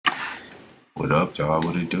What up, y'all?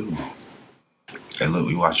 What it do? Hey, look,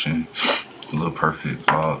 we watching the Little Perfect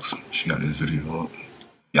vlogs. She got this video up.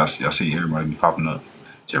 Y'all see everybody be popping up.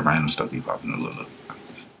 Just random stuff be popping up. Look.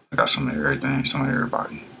 I got some of everything, some of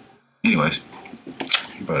everybody. Anyways,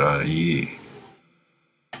 but yeah,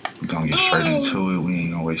 we gonna get straight into it. We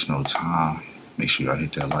ain't gonna waste no time. Make sure y'all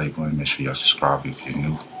hit that like button. Make sure y'all subscribe if you're new. You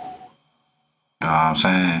know what I'm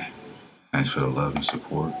saying? Thanks for the love and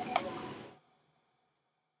support.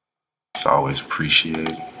 It's always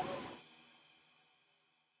appreciated.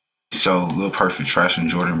 So, Lil Perfect trashing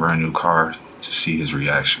Jordan brand new car to see his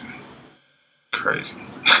reaction. Crazy.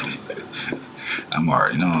 I'm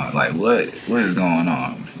already knowing, like, what is going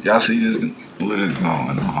on? Y'all see this? What is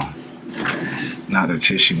going on? Not the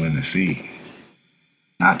tissue in the seat.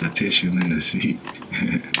 Not the tissue in the seat.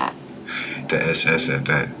 The SS at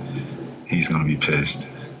that. He's gonna be pissed.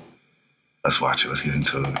 Let's watch it. Let's get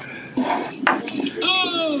into it.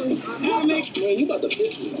 Man, you about to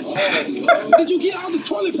piss me off. Where did you get all this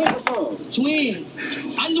toilet paper from? Twin,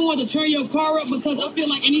 I just wanted to turn your car up because I feel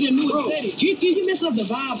like I need a new aesthetic. You messing up the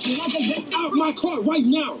vibe, twin. Get out my car right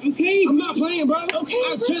now. Okay. I'm not playing, bro. Okay.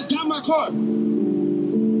 I just got my car.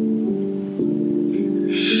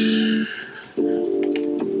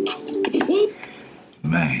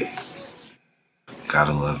 Man. You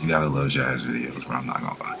gotta love jazz videos, bro. I'm not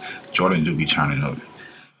gonna lie. Jordan do be turning up.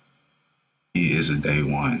 He is a day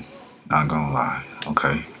one. Not gonna lie,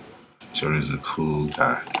 okay? Jordan's a cool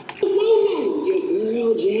guy. Your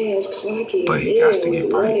girl Jazz clocking. But he got to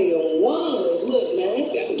get right. Look, man,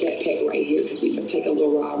 got a backpack right here because we can take a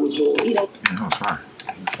little ride with Jordan. Yeah, no, it's fire.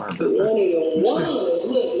 It's fire. Look, man,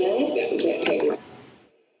 got a backpack right.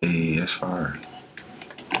 Hey, that's fire.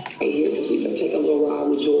 Right here because we can take a little ride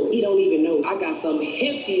with Jordan. He don't even know I got something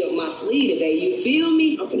hefty up my sleeve today. You feel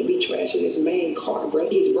me? I'm gonna be trashing this main car, bro.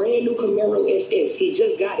 His brand new Camaro SS. He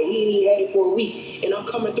just got it. He ain't even had it for a week, and I'm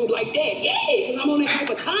coming through like that. Yeah, because I'm on that type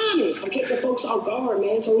of timing. I'm catching folks off guard,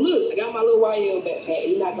 man. So look, I got my little YL backpack.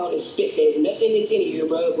 He's not gonna spit that. Nothing is in here,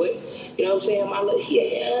 bro. But you know what I'm saying? My little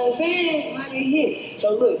shit. You know what I'm saying? Like here.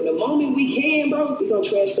 So look, the moment we can, bro, we gonna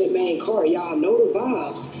trash that main car. Y'all know the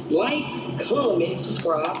vibes. Like, comment,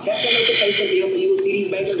 subscribe. Tap that notification bell so you will see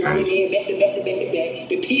these bangers running in back to back to back to back.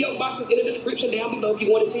 The P.O. box is in the description down below if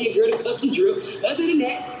you want to see your girl to custom drip. Other than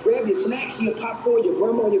that, grab your snacks, your popcorn, your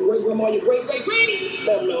grandma, your great grandma, your great great granny.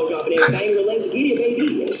 Let them know dropping everything. Relax, get it,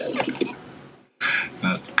 baby.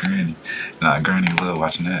 Not Granny. Nah, Granny love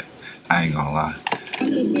watching that. I ain't gonna lie.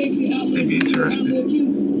 They be interested.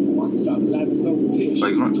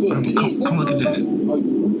 Like, come look at this.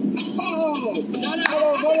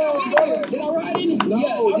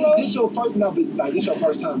 No, this your first, this your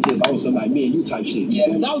first time just also like me and you type shit. Yeah,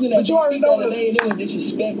 because I was in that. But you already know that it was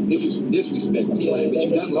disrespectful. Disrespectful, but you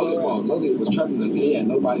that's Logan fault. Logan was trapping us. He had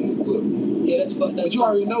nobody in the club. Yeah, that's fucked up. But you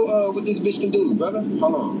already know what this bitch can do, brother.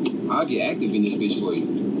 Hold on, I'll get active in this bitch for you.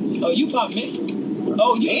 Oh, you pop me?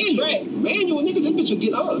 Oh, you track. Manual, nigga, this bitch will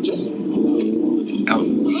get up, Jay.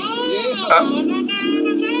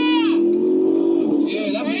 Yeah,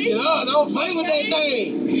 that bitch get up. Don't play with that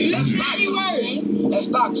thing. That's stock too, man. That's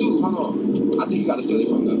stock too. Hold on. I think you got to feel it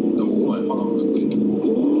from the number one. Hold on real quick.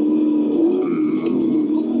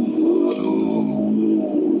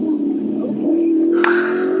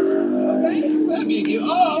 Okay. That bitch get up.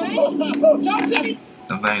 Talk to me.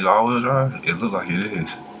 Them things all-wheel drive? It look like it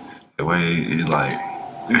is. The way it like...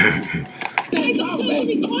 That's stock,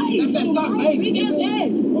 baby. That's that stock, baby. That's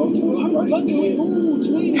X. I'm fucking with who?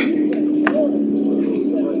 Twin.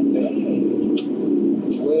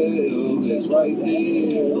 12, that's right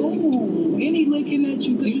there. Oh, and he looking at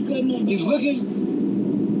you because you couldn't up. He's looking?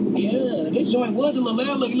 Yeah, this joint was a little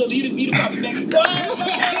loud. Look, you probably back in That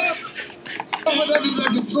be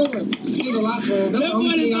back in twin. You ain't gonna lie to him. That's the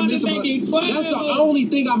only thing I miss about. That's the only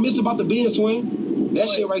thing I miss about the Benz, twin. That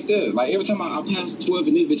shit right there. Like every time I pass 12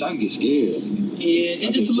 in this bitch, I get scared. Yeah,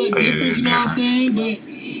 it's just a little different, you know what I'm saying? But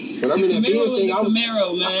I mean that Benz thing, I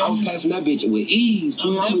was passing that bitch with ease.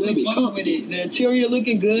 Twin, I mean that bitch fucking with it. The interior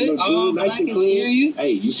looking good. All nice and clean.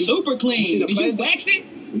 Hey, you see? Super clean. You see Did you wax it?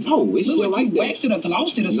 No, it's still like that. Waxed it or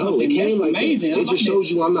glossed it or something. No, it came That's like amazing. That. It just shows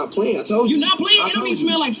you I'm not playing. I told you. You're not playing? It don't even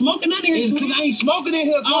smell like smoking under here. It's because I ain't smoking in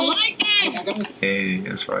here, twin. I like that. Hey,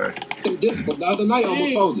 that's fire. The other night I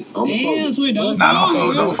almost folded. Damn, twin, don't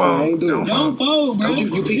fold, bro.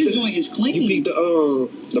 This joint is clean. You peeped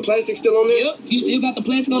the plastic still on there? Yep. You still got the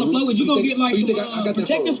plastic on the floor. You gonna get like some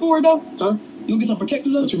protectors for it though? Huh? You gonna get some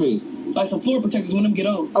protectors though? What you mean? Like some floor protectors when them get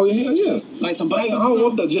old. Oh yeah, hell yeah. Like some I don't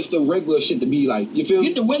want just the regular shit to be like, you feel me?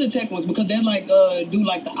 Get the WeatherTech ones because they like do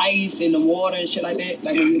like the ice and the water and shit like that.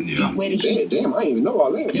 Like when you get wet and shit. Damn, I didn't even know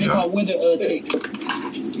all that. They call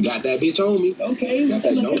WeatherTechs. Got that bitch on me. Okay. Got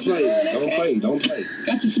that. Don't play. Don't play.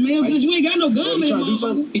 Got to smell good. You ain't got no gum in He trying to do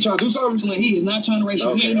something? He trying to do something? Twin, he is not trying to race you.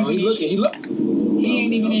 Okay. He looking. He look. He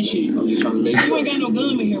ain't even in shit. I'm just trying to make sure. You ain't got no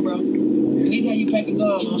gum in here, bro. Anytime you pack a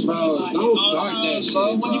gum, I'm saying, Bro, don't start that shit,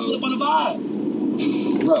 bro. When you flip on the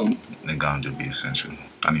vibe. Bro. The gum do be essential.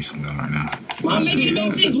 I need some gum right now. My nigga, it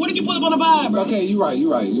makes sense. What if you put up on the vibe, bro? Okay, you right.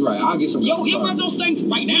 I'll get some. Your breath don't stink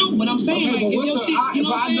right now, but I'm saying, okay, like, if your shit, you know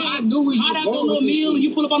what I'm saying? I knew where you hot was after a going little with this meal, shit.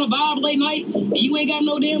 you pull up on a vibe late night, and you ain't got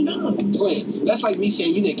no damn gum. Twin, that's like me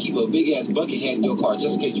saying you need to keep a big ass bucket hat in your car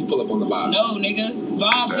just in case you pull up on the vibe. No, nigga.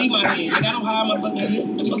 Vibe see my head. Nigga, I don't hide my fucking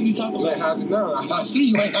head. The fuck you talking You about? ain't hiding now. I see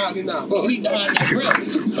you ain't hiding now. You need to hide that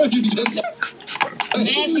breath. You just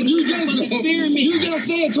Nasty, you just experiment. You just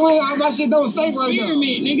said, Twin, my shit don't say right now.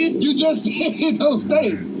 Experiment, nigga. You just said it don't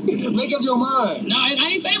stay. Make up your mind. No, I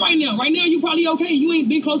ain't saying right now. Right now, you probably okay. You ain't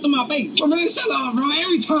been close to my face. Oh, man, shut up, bro.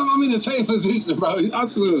 Every time I'm in the same position, bro. I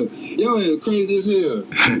swear. Yo, it's crazy as hell.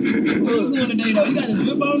 Where you going today, though? You got this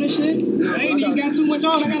whip on and shit? Yeah, I ain't even got too much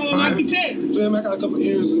on. I got a Nike Tech. Fam, I got a couple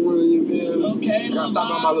errands to run, you feel? Okay. I gotta stop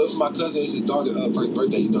by my cousin. It's his daughter's first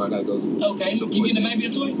birthday. You know I gotta go. Okay. You getting the baby a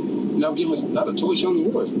toy? No, I'm giving her not a toy. She only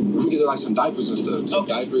one. I'm gonna get her like some diapers and stuff. Some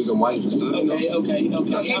diapers and wipes and stuff. Okay, you know?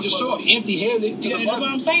 okay. I can't just show up empty-handed. Yeah, that's what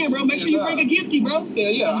I'm saying, bro. Make sure you bring a gifty, bro.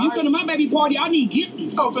 Yeah. When you come to my baby party, I need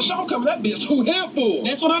gifties. Oh, for sure, I'm coming. That bitch too handful.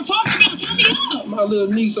 That's what I'm talking about. Turn me up. My little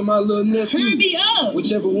niece or my little nephew. Turn me up.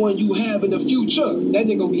 Whichever one you have in the future, that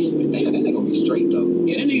nigga gonna be. That nigga gonna be straight though.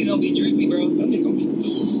 Yeah, that nigga gonna be drippy, bro. That nigga gonna be.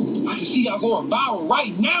 I can see y'all going viral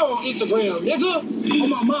right now on Instagram, nigga. Oh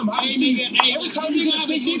my mama, I can see. Every time you get a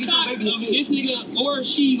picture, this nigga or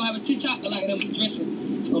she gonna have a TikTok like them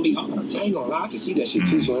dressing. It's gonna be hard. I ain't gonna lie, I can see that shit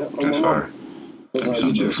too. So that's fire. We're gonna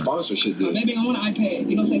get you a sponsorship deal. Maybe I want an iPad.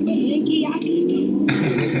 You gonna say, but Yankee, I can get.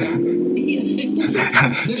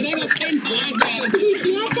 They gonna say no iPad.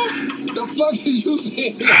 The fuck is you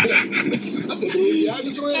saying? I said, yeah, I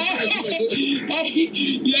just went. Hey,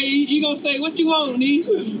 yeah, you gonna say what you want, niece?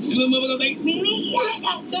 The little mother gonna say, Nene, I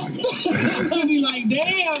got justice. I'm gonna be like,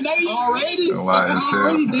 damn, baby. Already?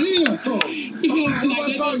 Already, damn. What am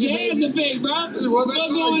I talking, baby? Bro. What's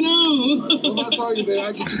going on? What am I talking, baby?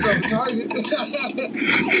 I get you something Target.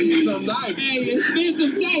 Something nice. Hey,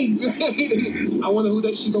 expensive taste. I wonder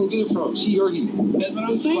who she gonna get it from. She or he? That's what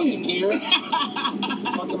I'm saying. Fucking Karen.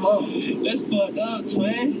 Fucking mama. That's fucked up,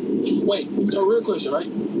 twin. Wait, so real question, right?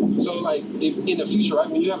 So like, if in the future, right,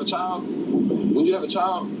 when you have a child, who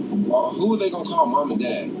are they gonna call mom and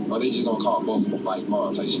dad? Or are they just gonna call both like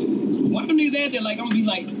mom type shit? Why do niggas out there like I'm gonna be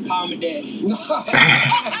like mom and dad?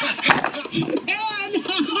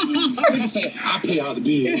 Nigga say I pay all the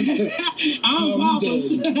bills. I'm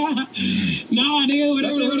papas. Nah, nigga,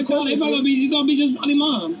 whatever they wanna call it, it's gonna be just probably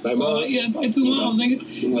mom. Like mom? Yeah, probably two moms, nigga.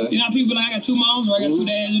 Okay. You know how people like I got two moms or I got two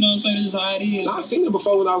dads, you know what I'm saying? This is how it is. Nah, I seen it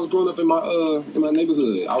before when I was growing up in my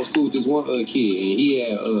neighborhood. I was cool with this one kid, and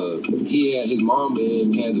he had his mom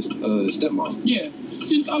and had his stepmom. Yeah,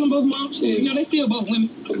 just call them both moms. Yeah. You know, they still both women.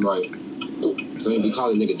 Right. So they be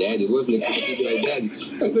calling nigga daddy. What if nigga like daddy?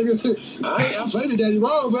 I played the daddy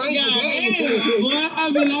wrong, but I ain't the daddy. Boy, I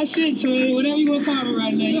be like shit, twin. Whatever you want to call me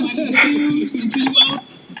right now. You might be confused until you out.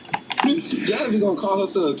 Daddy gonna call her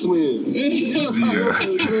son a twin. What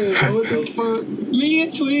the fuck? Me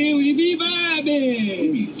and twin, we be vibing.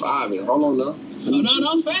 We be vibing. Hold on now. Oh,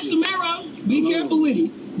 no, smash the marrow. Be careful with it.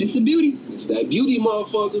 This is a beauty. It's that beauty,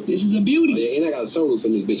 motherfucker. This is a beauty. Oh, yeah, and I got a sunroof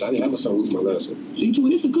in this bitch. I didn't have a sunroof in my last one. See,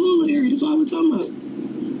 twin, it's a cool area. That's what we're talking about.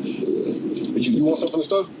 But you want something from the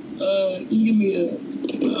stuff? Just give me a...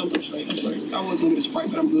 I'm straight. I was gonna get a Sprite,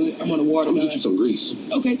 but I'm good. I'm on the water. I'm gonna get you some grease.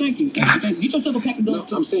 Okay, thank you. Get yourself a pack of gum.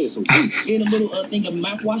 No, I'm saying some grease. And a little thing of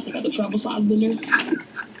mouthwash. They got the travel sizes in there.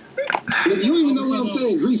 Look, you don't even know what I'm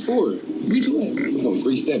saying. Grease for it. Grease what? You gonna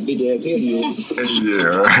grease that big ass head of yours. Yeah,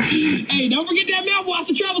 right. Hey, don't forget that mouthwash,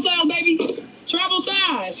 the travel size, baby. Travel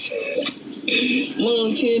size.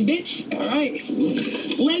 Long chin, bitch. All right.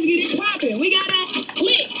 Let's get it popping. We got a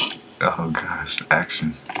click. Oh gosh,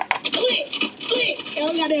 action. Click. And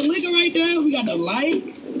we got that liquor right there. We got the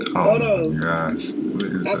light. Oh Hold on. my gosh. What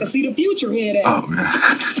is I that? can see the future here. That. Oh man.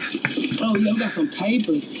 Oh yeah, we got some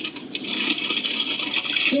paper.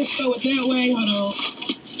 Let's throw it that way. Hold on.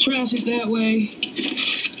 Trash it that way.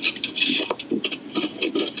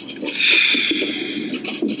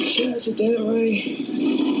 Trash it that way.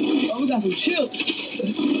 Oh, we got some chips.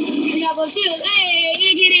 We got some chips. Hey,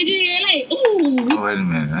 you get it, GLA. Ooh. Oh, wait a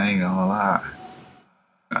minute. I ain't gonna lie.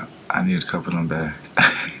 I need a couple of them bags.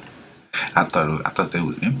 I thought they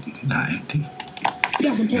was empty. They're not empty. We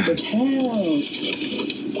got some paper towels.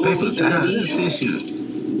 Paper towels. Tissue.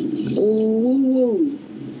 Ooh.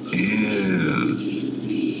 Yeah.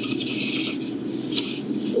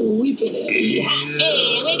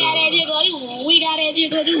 Hey, we got that jiggle do. We got that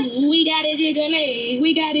jiggle do. We got that jiggle lay.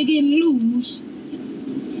 We got it getting loose.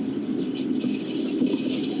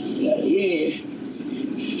 Yeah.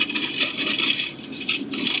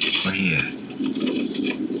 Where he at?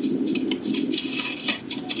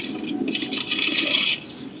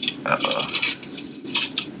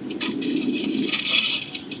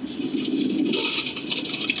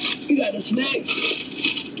 You got the snacks.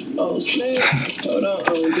 Oh, snacks. Hold on.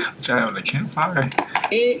 Y'all having a campfire?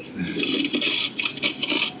 Yee.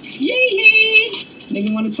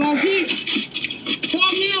 Nigga wanna talk shit?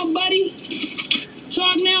 Talk now, buddy.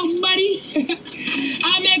 Talk now, buddy.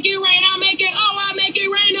 I make it rain, I make it, oh, I make it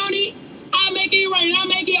rain on it. I make it rain, I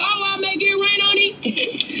make it, oh, I make it rain on it.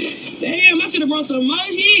 Damn, I should have brought some more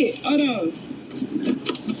shit. Hold on.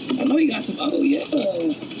 I know he got some, oh yeah.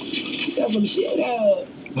 He got some shit out.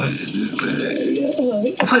 What is that? Yeah.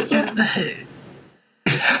 What is that?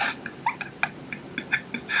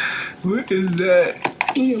 What is that?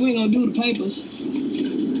 We ain't gonna do the papers.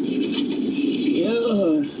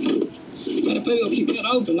 Yeah. Matter of fact, we gonna keep that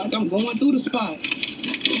open like I'm going through the spot.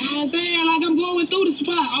 You know what I'm saying? Like I'm going through the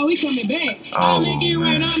spot. Oh, he coming back. Oh, I make it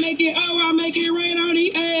rain, I make it, oh, I make it rain on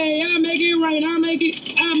it. Hey, I make it rain, I make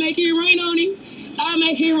it rain on it. I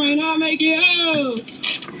make it rain, I make it, oh.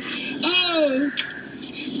 Oh.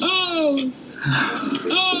 Oh.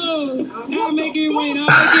 Oh. I make it rain, I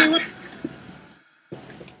make it rain.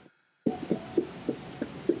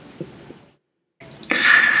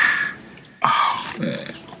 Oh,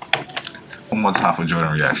 man. One more time for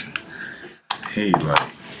Jordan reaction. He like,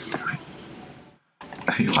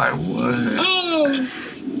 what? Oh.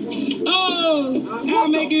 Oh. I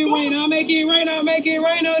make it rain, I make it rain, I make it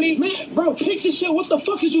rain on it. Man, bro, pick this shit. What the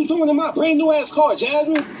fuck is you doing in my brand new ass car,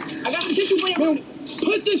 Jasmine? I got some tissue for you. Man,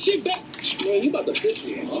 put this shit back. Man, you about to piss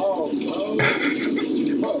me off, bro.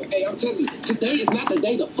 Bro, hey, I'm telling you, today is not the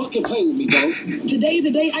day to fucking play with me, bro. Today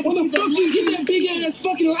the day I can Where see the fuck you get that big ass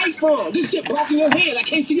fucking light from? This shit blocking your head. I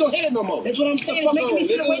can't see your head no more. That's what I'm saying. It's making me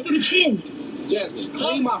see the way through the chin. Jasmine,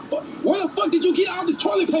 clean my fuck. Where the fuck did you get all this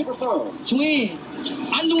toilet paper from? Twin,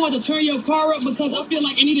 I just wanted to turn your car up because I feel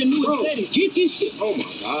like I need a new Bro, aesthetic. get this shit. Oh my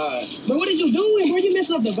gosh. But what is you doing, bro? You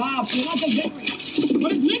messing up the vibe, twin. I just different.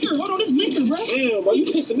 But it's liquor. Hold on, this liquor, bro. Damn, bro, you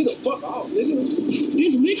pissing me the fuck off, nigga.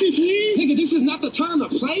 This liquor, twin. Nigga, this is not the time to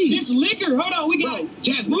play. This liquor. Hold on, we got Bro,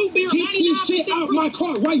 Jasmine, root beer, get this shit 99% out my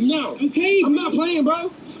car right now. Okay, I'm bro. not playing,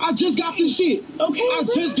 bro. I just got this shit. Okay, I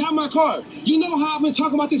bro. just got my car. You know how I've been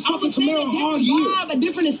talking about this I'm fucking just saying a Camaro all different year. vibe, a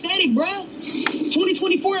different aesthetic, bro.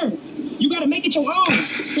 2024. You gotta make it your own.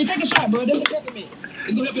 Here, take a shot, bro. That's a peppermint.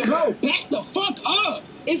 It's gonna help you, Bro, back the fuck up.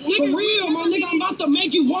 It's For liquor. real, my nigga, I'm about to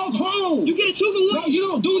make you walk home. You get it 2 for 1. No, you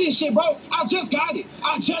don't do this shit, bro. I just got it.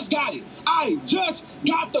 I just got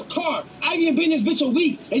the car. I ain't even been in this bitch a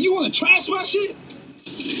week. And you want to trash my shit?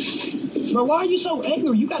 Bro, why are you so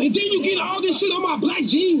angry? You got. And then you get all this shit on my black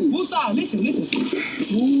jeans. Woosah, listen.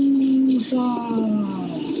 Woosah.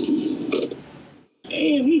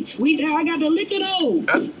 Damn, he tweet out. I got the liquor though.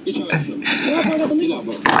 It's all right,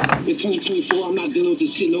 bro. It's 2024. I'm not dealing with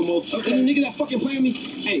this shit no more. Okay. And the nigga that fucking playing me,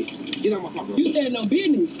 hey, get out my car, bro. You standing on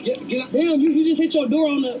business. Get out. Damn, you just hit your door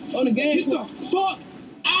on the gas. Get the fuck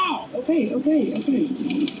out. Okay. All right.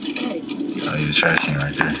 I need a trash can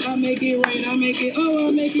right there. I make it rain. I make it. Oh,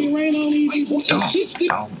 I make it rain on these. Like, what? This shit still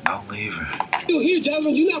Don't leave her. here,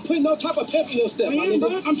 Jasmine. You're not putting no type of pep in your step, my Man, bro,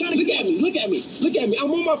 nigga. I'm trying to Look at me.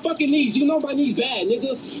 I'm on my fucking knees. You know my knees bad,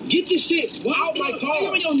 nigga. Get this shit out my car. Why you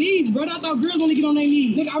on your knees, bro? I thought girls only get on their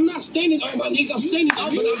knees. Nigga, I'm not standing on my knees. I'm standing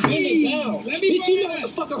up, but I'm bending down. Let me Bitch, you know run what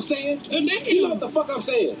the fuck I'm saying? Damn. You know what the fuck I'm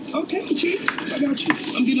saying? Okay, chief. I got you.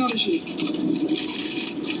 I'm getting all this shit.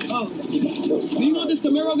 Oh, do you want this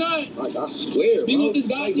Camaro guy? Like, I swear, Do you bro. want this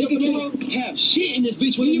guy Like, to nigga Camaro? can't have shit in this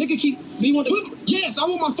bitch when the nigga keep... Do you want the... Yes, I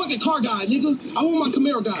want my fucking car guy, nigga. I want my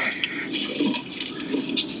Camaro guy.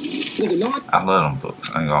 Nigga, no, I love them books.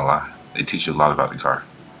 I ain't gonna lie. They teach you a lot about the car.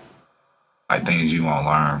 Like things you won't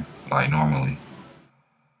learn like normally.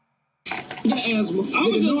 I got asthma.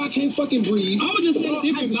 Nigga, no, I can't fucking breathe. I was just saying a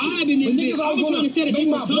different vibe in this bitch. I was trying to set a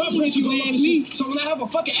different tone with you, man. So when I have a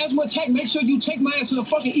fucking asthma attack, make sure you take my ass to the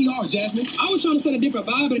fucking ER, Jasmine. I was trying to set a different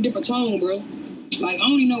vibe and a different tone, bro. Like, I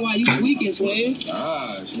don't even know why you tweaking, twin.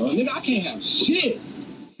 Gosh, bro. Nigga, I can't have shit.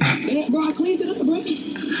 Man, bro, I cleaned it up, bro.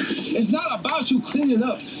 It's not about you cleaning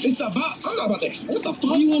up. It's about... I'm not about to explain. What the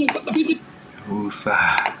fuck? You want to...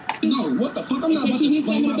 Woosah. No, what the fuck? I'm not about to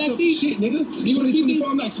explain myself for shit, nigga. Do you want to keep this?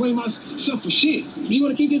 I'm not explaining myself for shit. Do you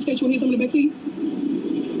want to keep this case when he's on the back seat?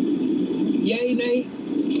 Yay, nay?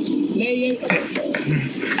 Nay, yay?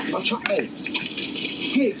 I'm trying... Hey.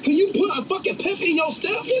 Hey, can you put a fucking pepper in your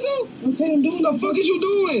step, nigga? Okay, I'm doing What the fuck is you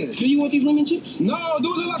doing? Do you want these lemon chips? No,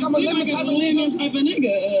 do it look like I'm a lemon type of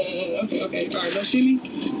nigga. Okay. All right, no shimmy.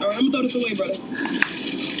 All right, I'm gonna throw this away, brother.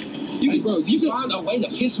 Bro, you can find a way to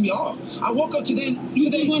piss me off. I woke up today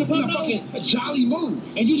in a fucking jolly mood,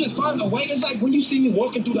 and you just find a way. It's like when you see me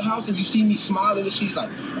walking through the house and you see me smiling and she's like,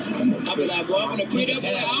 I'll be like, bro, I'm gonna pick up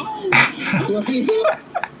that house.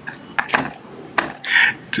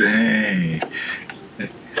 Dang.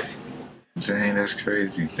 Dang, that's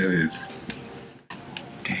crazy. That is.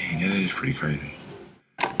 Dang, that is pretty crazy.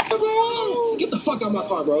 Bro, get the fuck out of my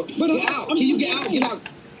car, bro. Get out. Can you get out? Get out.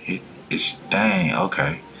 It's dang,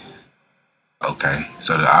 okay. Okay.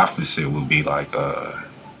 So the opposite would be like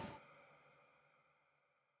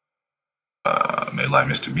maybe like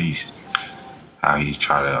Mr. Beast. How he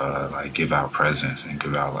try to like give out presents and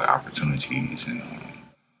give out like opportunities and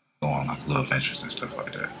go on like little adventures and stuff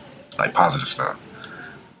like that. Like positive stuff.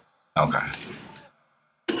 Okay.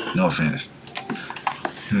 No offense.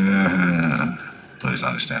 But it's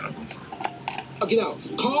understandable. Get out.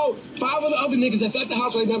 Call 5 of the other niggas that's at the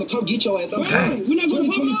house right now to come get your ass. I'm Dang. We're not going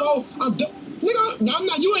to 2024. I'm done. Nigga, no, I'm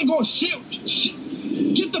not. You ain't going shit.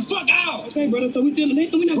 Get the fuck out. Okay, brother. So we still in there.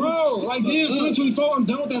 We not. Bro, like this, 2024. I'm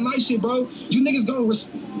done with that nice shit, bro. You niggas gonna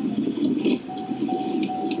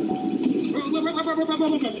Bro,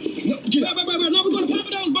 get out. no, we're gonna pop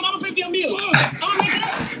it on, but I'm gonna pay for your meal. I'm gonna make it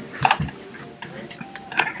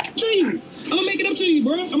up to you. I'm gonna make it up to you,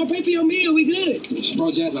 bro. I'm gonna pay for your meal. We good.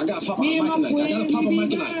 Bro, Jasmine, I gotta pop a mic and I gotta pop a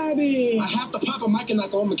mic and I have to pop a mic and or I'm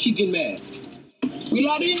gonna keep getting mad. We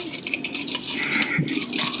locked in?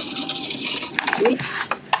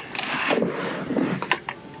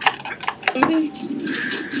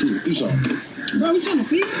 You saw. Bro, we trying to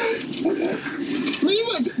feed me? Okay. Man, you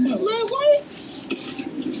like, man, what?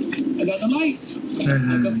 I got the light. I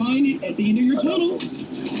can find it at the end of your tunnel.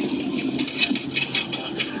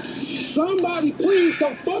 Somebody please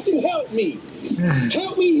don't fucking help me.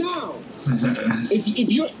 Help me now. If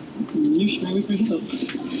you're screaming for help.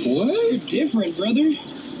 What? You're different, brother.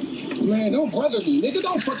 Man, don't brother me. Nigga,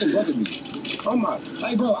 don't fucking brother me. Oh my,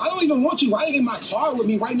 like bro, I don't even want you riding in my car with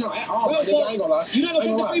me right now at all. Bro, Nigga, I ain't gonna lie. You not gonna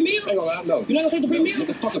take the free meal? I ain't gonna lie, no. You not gonna take the free meal?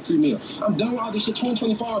 Nigga, fuck a free meal. I'm done with all this shit.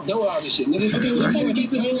 2024, I'm done with all this shit. Nigga, Okay, well, take me back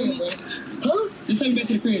to the crib, bro. Huh? Just take me back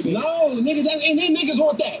to the crib, man. No, nigga, and then niggas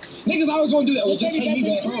want that. Niggas always gonna do that. Well, just take me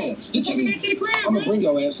back home. Just take me back to the crib, I'm gonna bring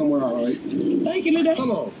your ass somewhere, all right? Thank you, nigga.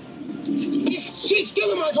 Come on. This shit's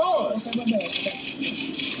still in my car. Okay, my bad.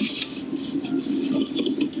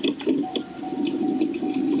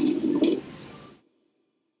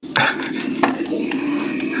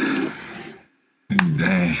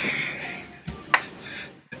 Dang.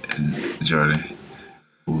 Jordan.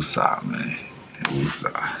 Woosah, man.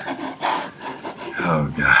 Woosah.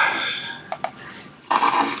 Oh gosh.